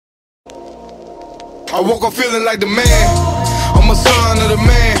I woke up feeling like the man. I'm a son of the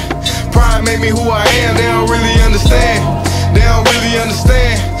man. Pride made me who I am. They don't really understand. They don't really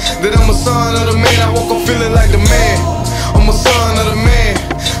understand that I'm a son of the man. I woke up feeling like the man. I'm a son of the man.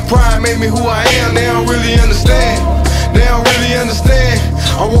 Pride made me who I am. They don't really understand. They don't really understand.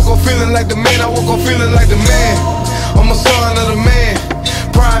 I woke up feeling like the man. I woke up feeling like the man. I'm a son of the man.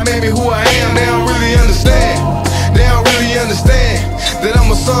 Pride made me who I am. They don't really understand. They don't really understand that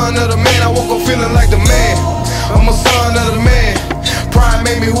I'm a son of the man. I woke up feeling like the man. I'm a son of the man. Pride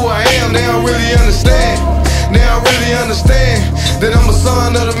made me who I am. They don't really understand. They don't really understand that I'm a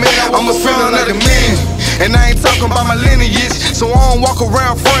son of the man. I'm a son of the man. And I ain't talking about my lineage, so I don't walk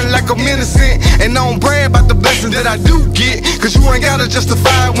around frontin' like I'm innocent. And I don't brag about the blessings that I do get, cause you ain't gotta justify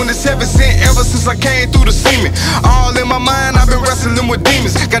it when it's heaven sent. Ever since I came through the semen, all in my mind I've been wrestling with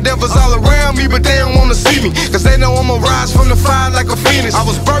demons. Got devils all around me, but they don't wanna see me, cause they know I'ma rise from the fire like a phoenix. I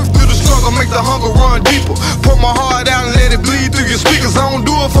was birthed through the struggle, make the hunger run deeper. Pour my heart out and let it bleed through your speakers. I don't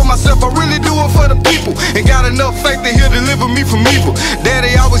do it for myself, I really do it for the people. And got enough faith that he'll deliver me from evil.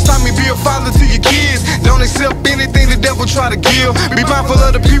 Daddy always taught me be a father to your kids. Don't accept anything the devil try to give. Be mindful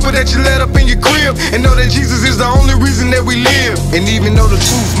of the people that you let up in your crib, and know that Jesus is the only reason that we live. And even though the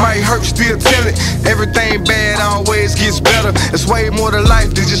truth might hurt, still tell it. Everything bad always gets better. It's way more to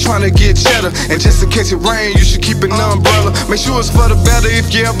life than just trying to get cheddar. And just in case it rain, you should keep an umbrella. Make sure it's for the better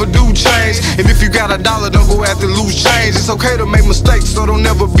if you ever do change. And if you got $1, don't go after loose change. It's okay to make mistakes, so don't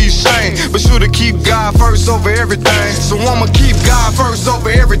never be ashamed. But sure to keep God first over everything. So I'ma keep God first over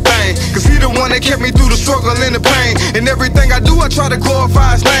everything, cause he the one that kept me through the struggle and the pain. And everything I do, I try to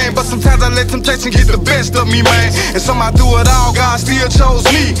glorify his name. But sometimes I let temptation get the best of me, man. And somehow through it all, God still chose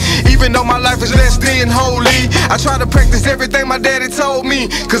me. Even though my life is less than holy, I try to practice everything my daddy told me,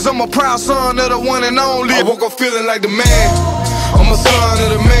 cause I'm a proud son of the one and only. I woke up feeling like the man. I'm a son of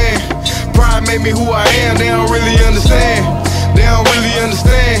the man. Pride made me who I am. They don't really understand. They don't really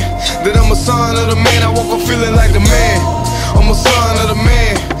understand that I'm a son of the man. I woke up feeling like the man. I'm a son of the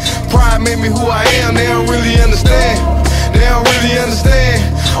man. Pride made me who I am. They don't really understand. They don't really understand.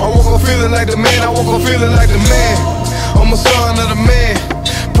 I woke up feeling like the man. I woke up feeling like the man. I'm a son of the man.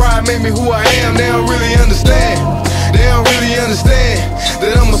 Pride made me who I am. They don't really understand. They don't really understand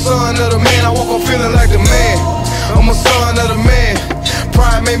that I'm a son of the man. I woke up feeling like the man. I'm a son of the man.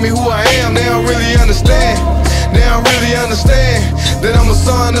 Pride made me who I am. They don't really understand. They don't really understand that I'm a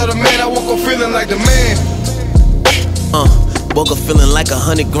son of the man. I woke up feeling like the man. Woke up feeling like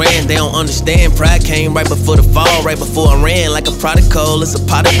 100 grand. They don't understand. Pride came right before the fall, right before I ran. Like a prodigal, it's a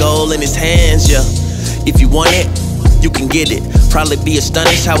pot of gold in his hands, yeah. If you want it, you can get it. Probably be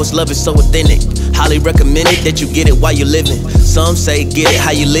astonished how his love is so authentic. Highly recommended that you get it while you're living. Some say get it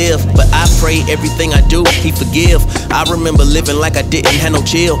how you live, but I pray everything I do, he forgive. I remember living like I didn't have no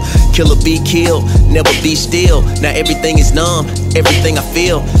chill. Kill or be killed, never be still. Now everything is numb, everything I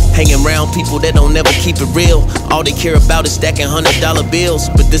feel. Hanging around people that don't never keep it real. All they care about is stacking $100 bills.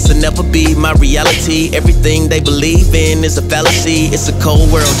 But this'll never be my reality. Everything they believe in is a fallacy. It's a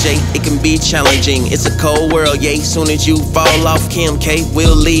cold world, Jay, it can be challenging. It's a cold world, yay. Soon as you fall off, Kim K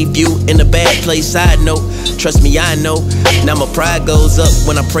will leave you in a bad place. Side note, trust me, I know. Now my pride goes up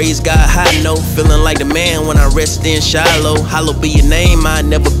when I praise God high note. Feeling like the man when I rest in Shiloh. Hallowed be your name, I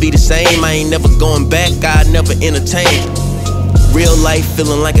never be the same. I ain't never going back, I never entertain. Real life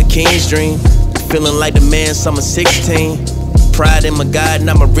feeling like a king's dream. Feeling like the man summer 16. Pride in my God,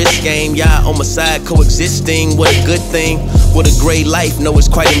 not my wrist game. Y'all on my side coexisting, what a good thing. What a great life, know it's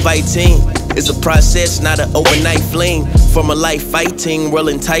quite inviting. It's a process, not an overnight fling. From a life fighting, real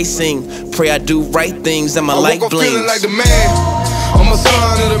enticing. Pray I do right things and my life blings. I woke up feeling like the man. I'm a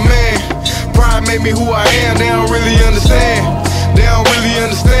son of the man. Pride made me who I am. They don't really understand. They don't really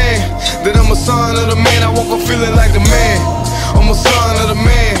understand that I'm a son of the man. I woke up feeling like the man. I'm a son of the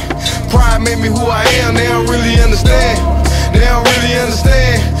man. Pride made me who I am. They don't really understand. They don't really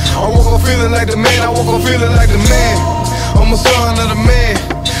understand. I woke up feeling like the man. I woke up feeling like the man. I'm a son of the man.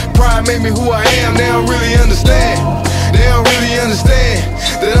 Pride made me who I am. They don't really understand. They don't really understand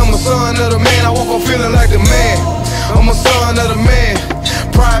that I'm a son of the man. I woke up feeling like the man. I'm a son of the man.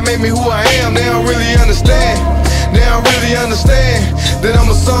 Pride made me who I am. They don't really understand. They don't really understand that I'm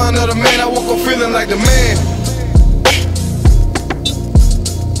a son of the man. I woke up feeling like the man.